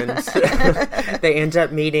 and they end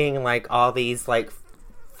up meeting like all these like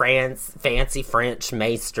fancy French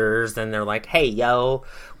maesters, and they're like, "Hey, yo,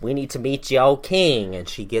 we need to meet your king," and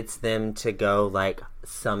she gets them to go like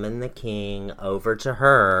summon the king over to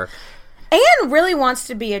her. Anne really wants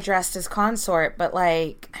to be addressed as consort, but,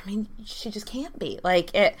 she just can't be.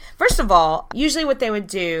 First of all, usually what they would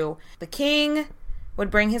do, the king would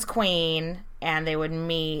bring his queen, and they would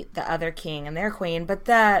meet the other king and their queen, but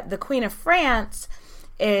the Queen of France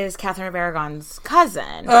is Catherine of Aragon's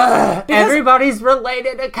cousin. Everybody's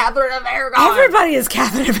related to Catherine of Aragon. Everybody is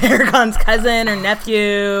Catherine of Aragon's cousin or nephew.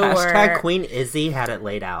 Hashtag Queen Izzy had it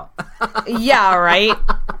laid out. Yeah, right?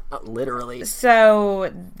 Literally.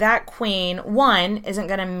 So that queen, one, isn't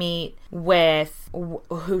going to meet with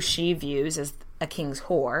who she views as a king's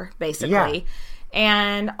whore, basically. Yeah.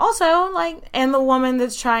 And also, and the woman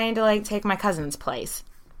that's trying to, take my cousin's place.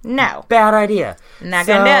 No. Bad idea. Not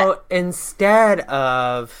gonna do it. Instead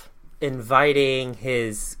of inviting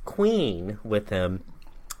his queen with him,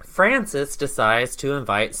 Francis decides to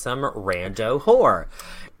invite some rando whore.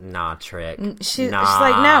 Nah, Trick. She's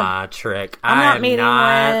like, no. Trick. I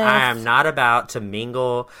am not about to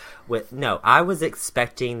mingle with... No, I was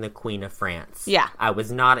expecting the Queen of France. Yeah. I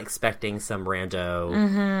was not expecting some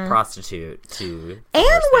rando prostitute to...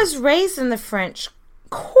 Anne was raised in the French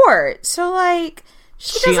court, so,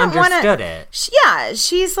 She understood it.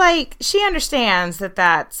 She's she understands that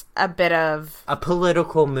that's a bit of... a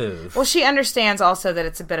political move. Well, she understands also that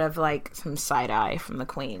it's a bit of, some side-eye from the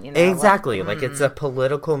queen, you know? Exactly. It's a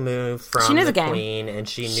political move from the queen, and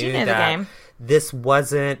she knew that this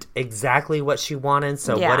wasn't exactly what she wanted,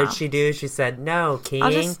 so what did she do? She said, no,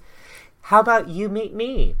 king, how about you meet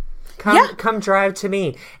me? Come drive to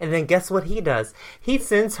me. And then guess what he does? He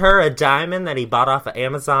sends her a diamond that he bought off of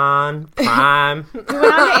Amazon Prime. He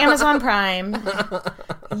went on to Amazon Prime.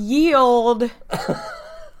 Ye old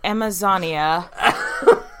Amazonia.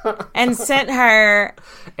 And sent her...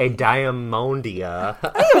 a diamondia. I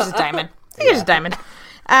think it was a diamond.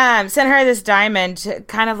 Sent her this diamond,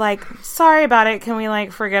 kind of sorry about it. Can we,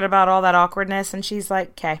 forget about all that awkwardness? And she's like,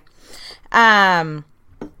 okay. And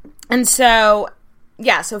so...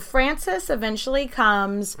 Yeah, so Francis eventually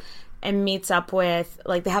comes and meets up with,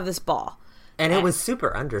 they have this ball. And it was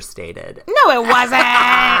super understated. No, it wasn't.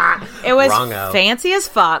 It was Wrong-o. Fancy as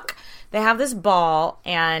fuck. They have this ball,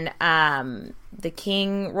 and the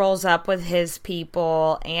king rolls up with his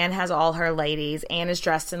people. Anne has all her ladies. Anne is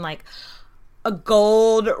dressed in, a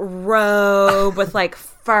gold robe with,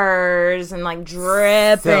 furs and,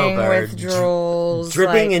 dripping with jewels.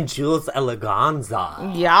 Dripping in jewels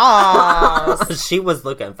eleganza. Yeah. She was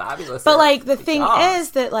looking fabulous. But, the thing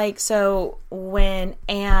is that, so when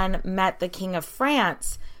Anne met the King of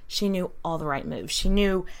France, she knew all the right moves. She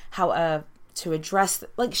knew how to address...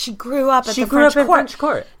 she grew up at the French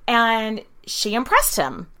court. And she impressed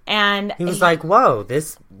him. And he was like, whoa,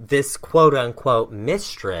 this quote-unquote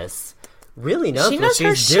mistress... really knows what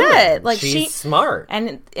she's doing. She's smart.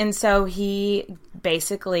 And so he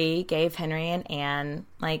basically gave Henry and Anne,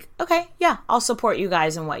 okay, yeah, I'll support you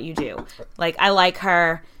guys in what you do. I like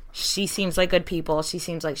her. She seems like good people. She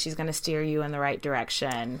seems like she's going to steer you in the right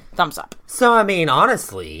direction. Thumbs up. So,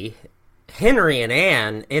 honestly, Henry and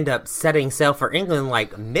Anne end up setting sail for England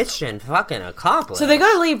mission fucking accomplished. So they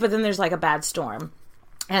go to leave, but then there's a bad storm.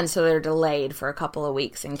 And so they're delayed for a couple of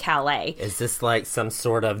weeks in Calais. Is this some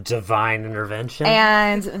sort of divine intervention?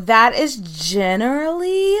 And that is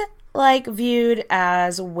generally viewed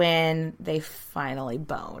as when they finally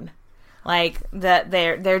bone.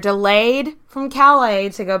 They're delayed from Calais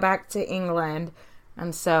to go back to England.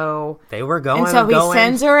 And so they were going. And so he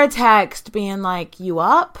sends her a text being you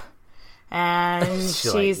up? And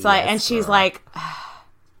she's yes, she's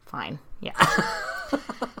fine. Yeah.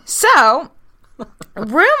 So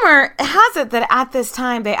Rumor has it that at this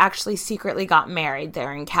time they actually secretly got married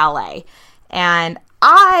there in Calais. And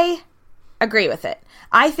I agree with it.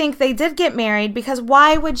 I think they did get married because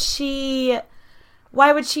why would she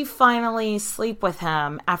finally sleep with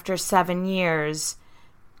him after 7 years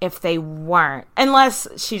if they weren't?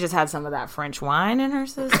 Unless she just had some of that French wine in her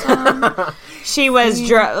system. She was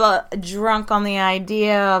drunk on the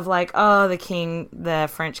idea of like, oh, the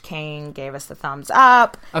French king gave us the thumbs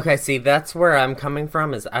up. Okay, see, that's where I'm coming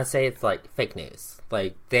from. Is I say it's like fake news.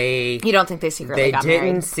 Like you don't think they secretly got married? They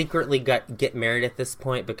didn't secretly get married at this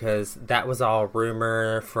point because that was all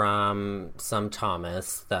rumor from some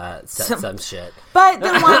Thomas that said some shit. But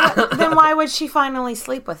then why would she finally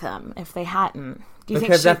sleep with him if they hadn't?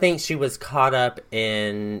 I think she was caught up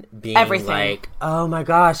in being everything. Like, oh my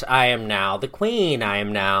gosh, I am now the queen. I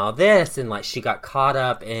am now this. And like she got caught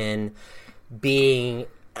up in being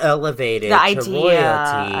elevated to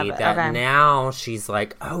royalty now she's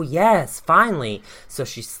like, oh yes, finally. So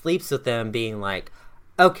she sleeps with them being like,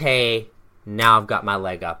 okay, now I've got my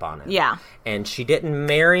leg up on him. Yeah. And she didn't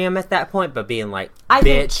marry him at that point, but being like,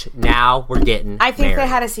 now we're getting I think married. They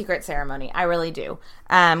had a secret ceremony. I really do.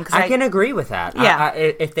 I can agree with that. Yeah.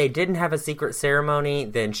 If they didn't have a secret ceremony,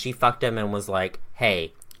 then she fucked him and was like,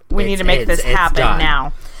 hey, we need to make this happen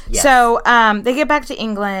now. Yes. So they get back to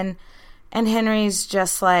England, and Henry's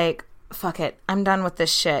just like, fuck it, I'm done with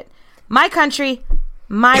this shit. My country,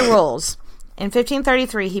 my rules. In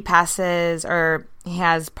 1533, he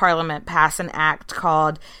has Parliament pass an act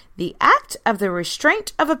called the Act of the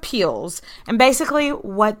Restraint of Appeals. And basically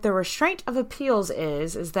what the Restraint of Appeals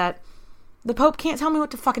is that the Pope can't tell me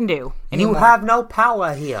what to fucking do anymore. You have no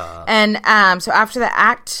power here. And so after the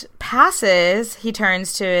act passes, he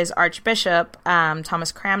turns to his Archbishop,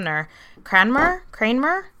 Thomas Cranmer. Kramer.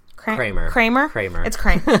 It's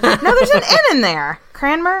Kramer. No, there's an N in there.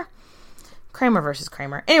 Kramer versus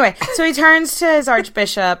Kramer. Anyway, so he turns to his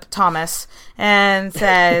Archbishop, Thomas, and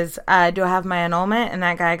says, do I have my annulment? And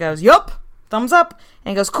that guy goes, yup, thumbs up.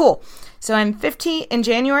 And he goes, cool. So in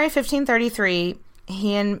January 1533,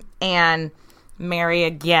 he and Anne marry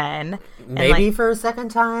again. Maybe for a second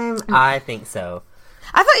time? I think so.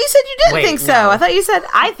 I thought you said you didn't think so. No. I thought you said,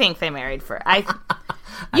 I think they married for...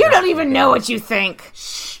 You don't even know what you think.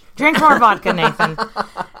 Shh. Drink more vodka, Nathan.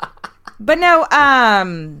 But no,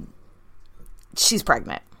 she's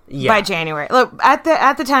pregnant by January. Look, at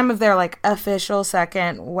the time of their like official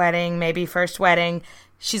second wedding, maybe first wedding,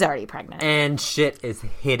 she's already pregnant. And shit is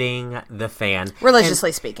hitting the fan.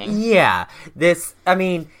 Religiously speaking. Yeah.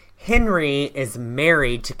 Henry is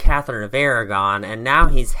married to Catherine of Aragon, and now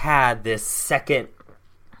he's had this second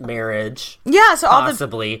marriage, so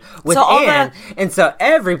possibly with Anne, and so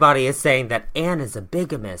everybody is saying that Anne is a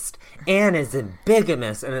bigamist. Anne is a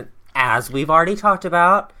bigamist, and as we've already talked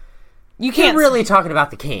about, you can't really talking about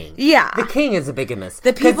the king. Yeah, the king is a bigamist.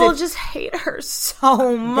 The people just hate her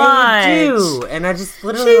so much. They do, and I just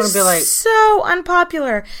literally want to be like, so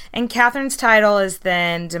unpopular. And Catherine's title is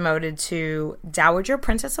then demoted to Dowager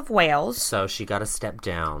Princess of Wales. So she got to step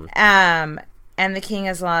down. And the king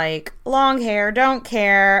is like, long hair, don't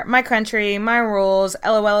care, my country, my rules,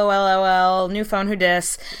 LOL, new phone, who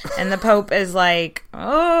dis? And the Pope is like,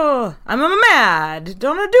 oh, I'm mad,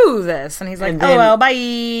 don't I do this? And he's like, LOL, bye.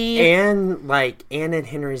 And Anne and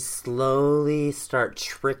Henry slowly start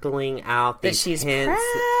trickling out these hints.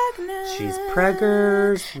 She's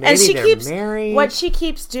preggers. Maybe they're married. What she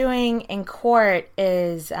keeps doing in court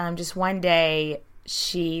is just one day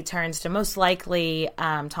she turns to most likely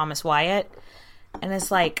Thomas Wyatt. And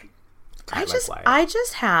it's like, I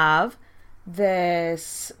just have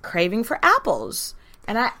this craving for apples.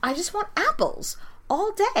 And I just want apples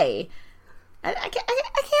all day. I can't,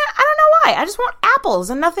 I don't know why. I just want apples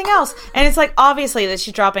and nothing else. And it's like, obviously that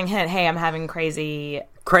she's dropping hint, hey, I'm having crazy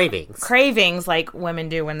cravings like women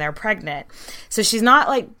do when they're pregnant. So she's not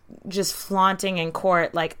like just flaunting in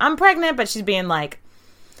court like, I'm pregnant, but she's being like,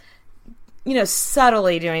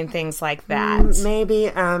 subtly doing things like that. Maybe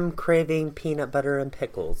I'm craving peanut butter and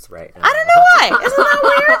pickles right now. I don't know why. Isn't that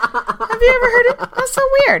weird? Have you ever heard it? That's so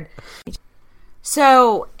weird.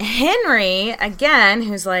 So Henry, again,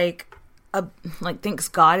 who's thinks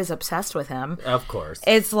God is obsessed with him. Of course.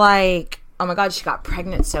 It's like, oh my God, she got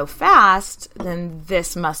pregnant so fast, then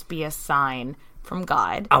this must be a sign from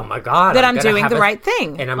God. Oh my God. That I'm doing the right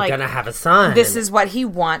thing. And I'm going to have a son. This is what he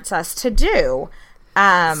wants us to do.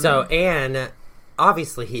 So Anne,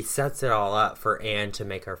 obviously he sets it all up for Anne to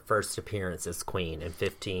make her first appearance as queen in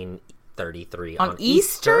 1533 on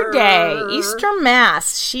Easter Day, Easter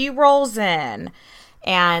Mass. She rolls in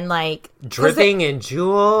and dripping in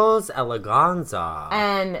jewels, eleganza,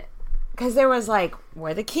 and because there was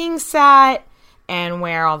where the king sat, and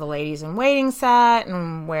where all the ladies in waiting sat,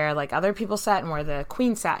 and where like other people sat, and where the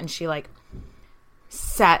queen sat, and she like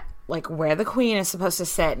sat like where the queen is supposed to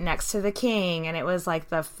sit next to the king, and it was like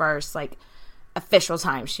the first like official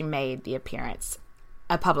time she made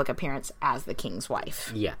a public appearance as the king's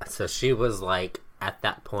wife. Yeah, so she was like at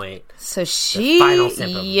that point. So she, final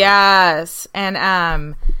simp of yes,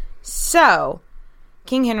 and so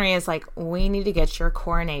King Henry is like, we need to get your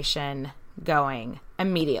coronation going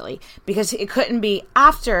immediately, because it couldn't be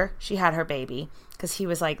after she had her baby, because he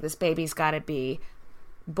was like, this baby's got to be,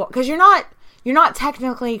 because you're not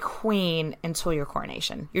technically queen until your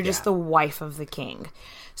coronation. You're just the wife of the king.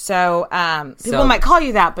 So people might call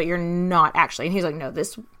you that, but you're not actually. And he's like, no,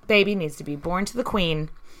 this baby needs to be born to the queen.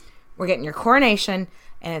 We're getting your coronation,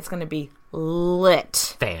 and it's going to be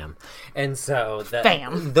lit. Fam. And so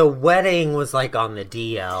the wedding was like on the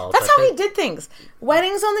DL. That's how he did things.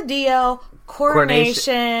 Weddings on the DL,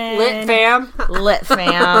 coronation. Lit fam. Lit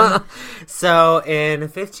fam. So in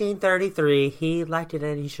 1533, he liked it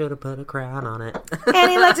and he should have put a crown on it. And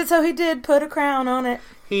he liked it, so he did put a crown on it.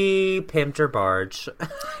 He pimped her barge.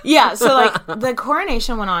 Yeah, so like the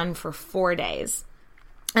coronation went on for 4 days.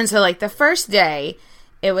 And so like the first day,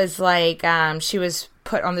 it was like she was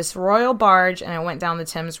put on this royal barge, and it went down the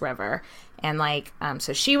Thames River. And like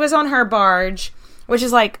so she was on her barge, which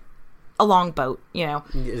is like a long boat, you know.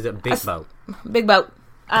 It's a big boat. Big boat.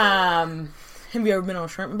 Have you ever been on a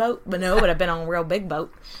shrimp boat? But I've been on a real big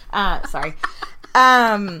boat. Sorry.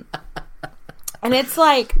 And it's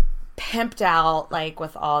like pimped out, like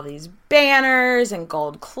with all these banners and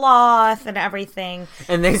gold cloth and everything.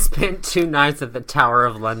 And they spent 2 nights at the Tower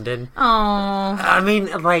of London. Oh, I mean,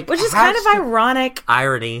 like, which is kind of ironic.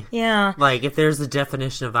 Irony. Yeah. Like, if there's a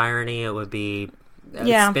definition of irony, it would be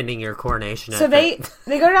spending your coronation. So they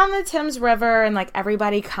go down the Thames River, and like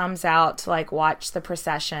everybody comes out to like watch the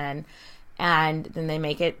procession, and then they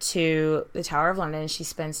make it to the Tower of London, and she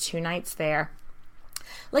spends 2 nights there.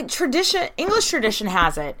 Like English tradition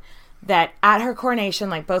has it that at her coronation,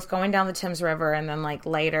 like both going down the Thames River and then like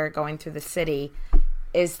later going through the city,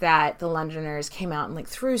 is that the Londoners came out and like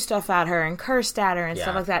threw stuff at her and cursed at her and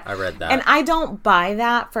stuff like that. I read that. And I don't buy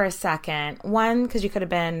that for a second. 1, because you could have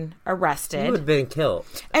been arrested. You would have been killed.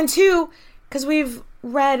 And 2, because we've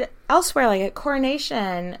read elsewhere, like at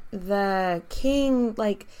coronation, the king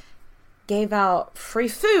like gave out free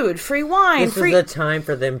food, free wine. This was the time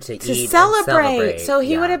for them to eat celebrate. and celebrate. So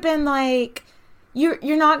he would have been like,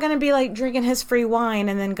 you're not going to be like drinking his free wine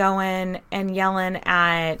and then going and yelling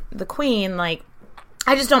at the queen. Like,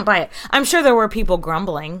 I just don't buy it. I'm sure there were people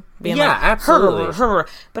grumbling, being like, absolutely.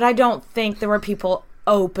 But I don't think there were people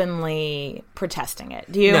openly protesting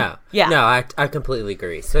it. Do you? No. Yeah. No, I completely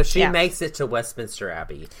agree. So she makes it to Westminster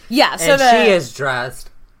Abbey. Yeah. So and she is dressed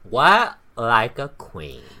like a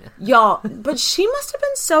queen. Y'all, but she must have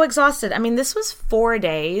been so exhausted. I mean, this was 4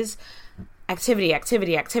 days. Activity.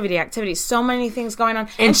 So many things going on.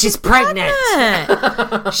 And she's pregnant.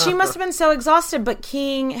 She must have been so exhausted. But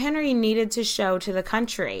King Henry needed to show to the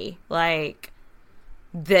country, like,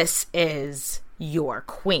 this is your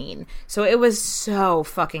queen. So it was so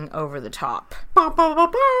fucking over the top.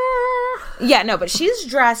 Yeah, no, but she's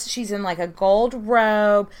dressed. She's in like a gold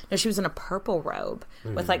robe. No, she was in a purple robe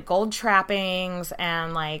with like gold trappings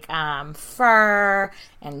and like fur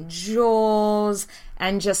and jewels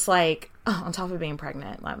and just like, on top of being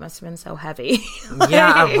pregnant. That must have been so heavy.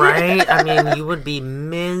 Yeah, right? I mean, you would be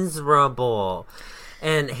miserable.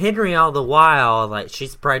 And Henry, all the while, like,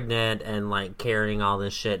 she's pregnant and, like, carrying all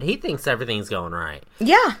this shit. He thinks everything's going right.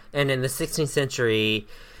 Yeah. And in the 16th century,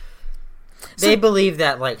 they believe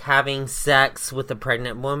that, like, having sex with a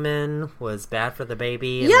pregnant woman was bad for the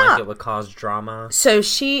baby. And, like, it would cause drama. So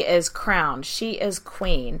she is crowned. She is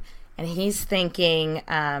queen. And he's thinking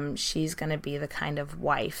she's going to be the kind of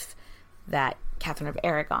wife that Catherine of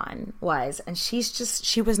Aragon was. And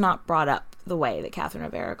she was not brought up the way that Catherine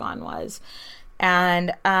of Aragon was.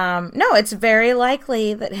 And, no, it's very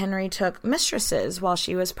likely that Henry took mistresses while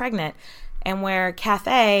she was pregnant. And where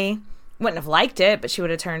Cathay wouldn't have liked it, but she would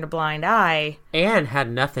have turned a blind eye. Anne had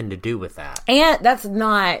nothing to do with that. And that's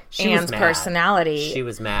not Anne's personality. She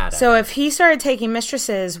was mad. So if he started taking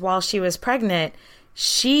mistresses while she was pregnant,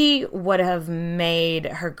 she would have made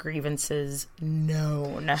her grievances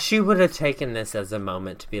known. She would have taken this as a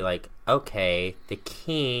moment to be like, okay, the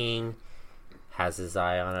king has his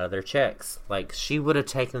eye on other chicks. Like, she would have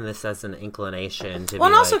taken this as an inclination to be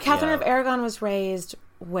and also like, Catherine of Aragon was raised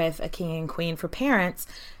with a king and queen for parents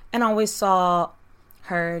and always saw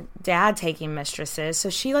her dad taking mistresses, so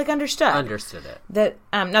she, like, understood it. That,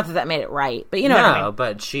 not that made it right, but you know what I mean. No,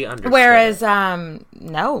 but she understood. Whereas,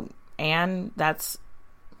 no, Anne,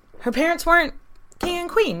 her parents weren't king and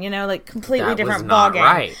queen, like completely That different was not ballgame.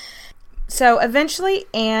 right. So eventually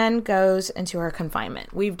Anne goes into her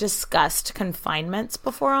confinement. We've discussed confinements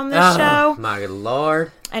before on this show. My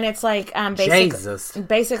Lord. And it's like, Jesus.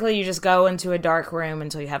 basically you just go into a dark room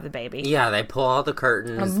until you have the baby. Yeah, they pull all the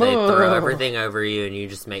curtains, they throw everything over you, and you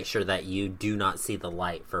just make sure that you do not see the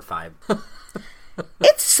light for 5.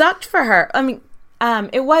 It sucked for her. I mean,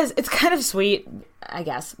 it's kind of sweet, I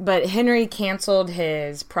guess, but Henry canceled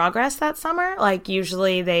his progress that summer. Like,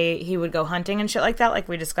 usually he would go hunting and shit like that, like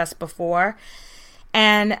we discussed before.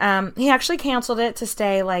 And he actually canceled it to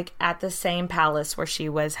stay, like, at the same palace where she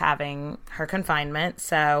was having her confinement.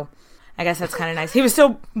 So I guess that's kind of nice. He was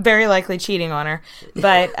still very likely cheating on her,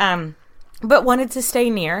 but wanted to stay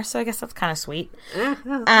near. So I guess that's kind of sweet.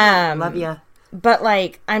 Love ya. But,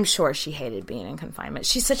 like, I'm sure she hated being in confinement.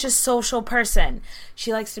 She's such a social person.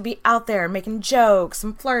 She likes to be out there making jokes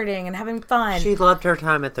and flirting and having fun. She loved her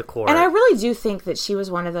time at the court. And I really do think that she was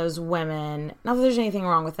one of those women, not that there's anything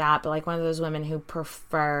wrong with that, but, like, one of those women who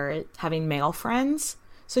prefer having male friends.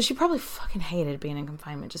 So she probably fucking hated being in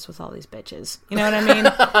confinement just with all these bitches. You know what I mean?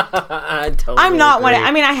 I totally I'm not agree. one.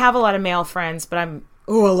 I mean, I have a lot of male friends, but I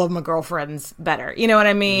love my girlfriends better. You know what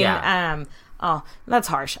I mean? Yeah. Oh, that's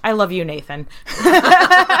harsh. I love you, Nathan.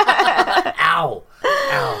 Ow.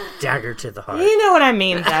 Ow. Dagger to the heart. You know what I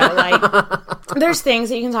mean, though. Like, there's things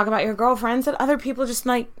that you can talk about your girlfriends that other people just,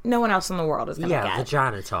 like, no one else in the world is going to get. Yeah,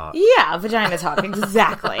 vagina talk. Yeah, vagina talk.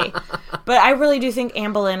 Exactly. But I really do think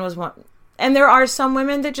Anne Boleyn was one. And there are some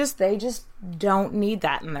women that they just don't need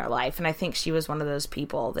that in their life. And I think she was one of those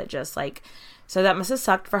people that just, like, so that must have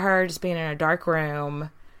sucked for her, just being in a dark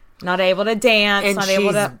room. Not able to dance, And not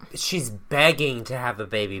able to... she's begging to have a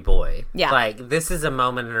baby boy. Yeah. Like, this is a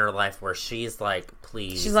moment in her life where she's like,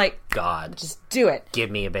 please, She's like, God, just do it.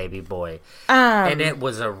 give me a baby boy. And it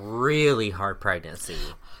was a really hard pregnancy.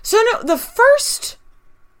 So, no, the first...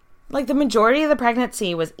 Like, the majority of the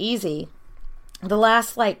pregnancy was easy. The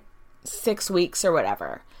last, like, 6 weeks or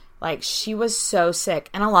whatever. Like, she was so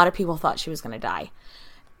sick. And a lot of people thought she was going to die.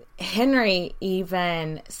 Henry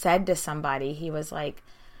even said to somebody, he was like...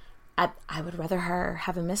 I would rather her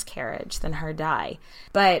have a miscarriage than her die.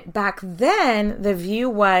 But back then, the view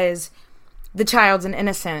was the child's an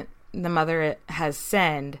innocent. The mother has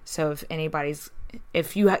sinned. So if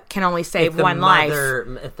you can only save one life.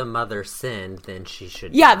 If the mother sinned, then she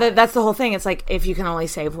should. Yeah, die. that's the whole thing. It's like, if you can only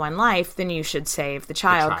save one life, then you should save the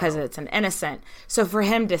child because it's an innocent. So for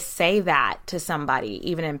him to say that to somebody,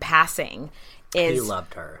 even in passing, he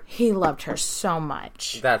loved her. He loved her so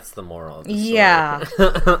much. That's the moral of the story. Yeah.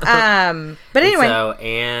 But anyway. So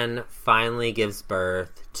Anne finally gives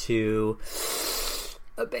birth to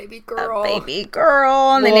a baby girl.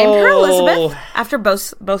 And they named her Elizabeth after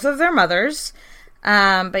both of their mothers.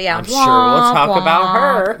 But yeah. I'm sure we'll talk about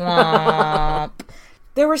her.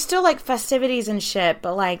 There were still, like, festivities and shit,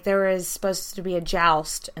 but, like, there was supposed to be a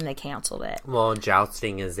joust, and they canceled it. Well,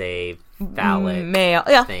 jousting is a phallic male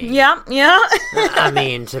thing. Yeah. I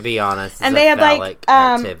mean, to be honest, it's and a they had, phallic like,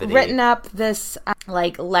 activity. written up this,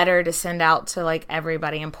 like, letter to send out to, like,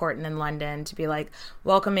 everybody important in London to be, like,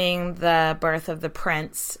 welcoming the birth of the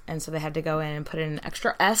prince. And so they had to go in and put in an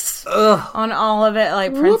extra S on all of it,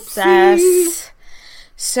 like, princess. Whoopsie.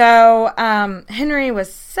 So, Henry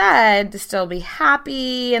was said to still be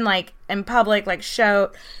happy and, like, in public, like,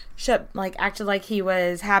 acted like he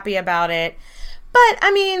was happy about it. But,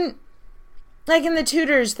 I mean, like, in the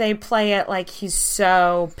Tudors, they play it like he's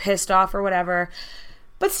so pissed off or whatever.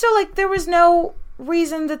 But still, like, there was no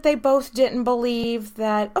reason that they both didn't believe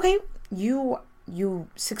that, okay, you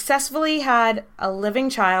successfully had a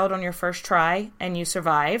living child on your first try and you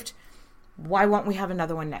survived. Why won't we have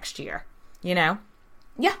another one next year? You know?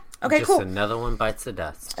 Yeah. Okay, Just cool. another one bites the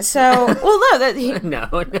dust. So, well, no. No.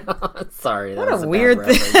 Sorry. That What was a weird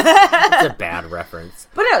thing. It's a bad reference.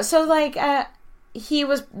 But no, so, like, he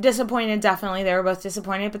was disappointed, definitely. They were both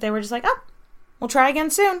disappointed, but they were just like, oh, we'll try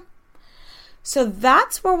again soon. So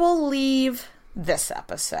that's where we'll leave this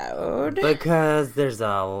episode. Because there's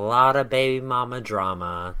a lot of baby mama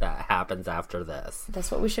drama that happens after this. That's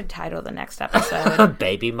what we should title the next episode.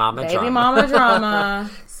 Baby mama drama. Baby mama drama.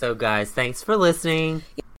 So, guys, thanks for listening.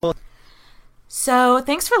 So,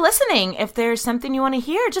 thanks for listening. If there's something you want to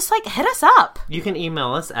hear, just, like, hit us up. You can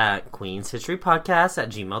email us at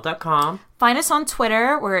queenshistorypodcast@gmail.com. Find us on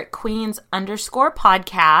Twitter. We're at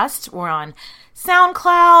queens_podcast. We're on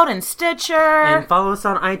SoundCloud and Stitcher. And follow us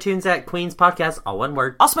on iTunes at Queens Podcast, all one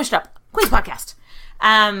word. All smushed up. Queens Podcast.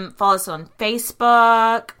 Follow us on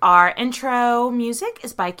Facebook. Our intro music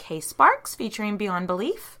is by K Sparks, featuring Beyond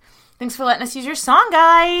Belief. Thanks for letting us use your song,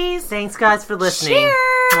 guys. Thanks, guys, for listening.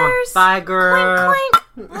 Cheers. Bye, girl. Clink,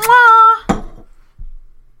 clink. Mwah.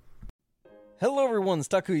 Hello everyone,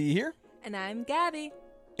 Takuya here. And I'm Gabby.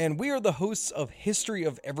 And we are the hosts of History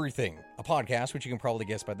of Everything, a podcast which you can probably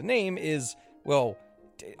guess by the name is, well,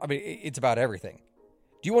 it's about everything.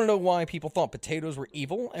 Do you want to know why people thought potatoes were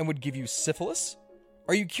evil and would give you syphilis?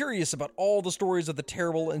 Are you curious about all the stories of the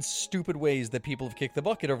terrible and stupid ways that people have kicked the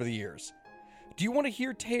bucket over the years? Do you want to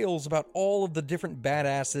hear tales about all of the different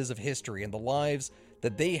badasses of history and the lives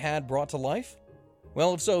that they had brought to life?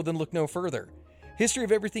 Well, if so, then look no further. History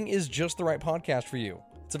of Everything is just the right podcast for you.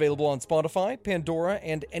 It's available on Spotify, Pandora,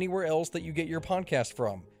 and anywhere else that you get your podcast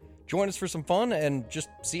from. Join us for some fun and just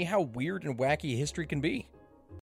see how weird and wacky history can be.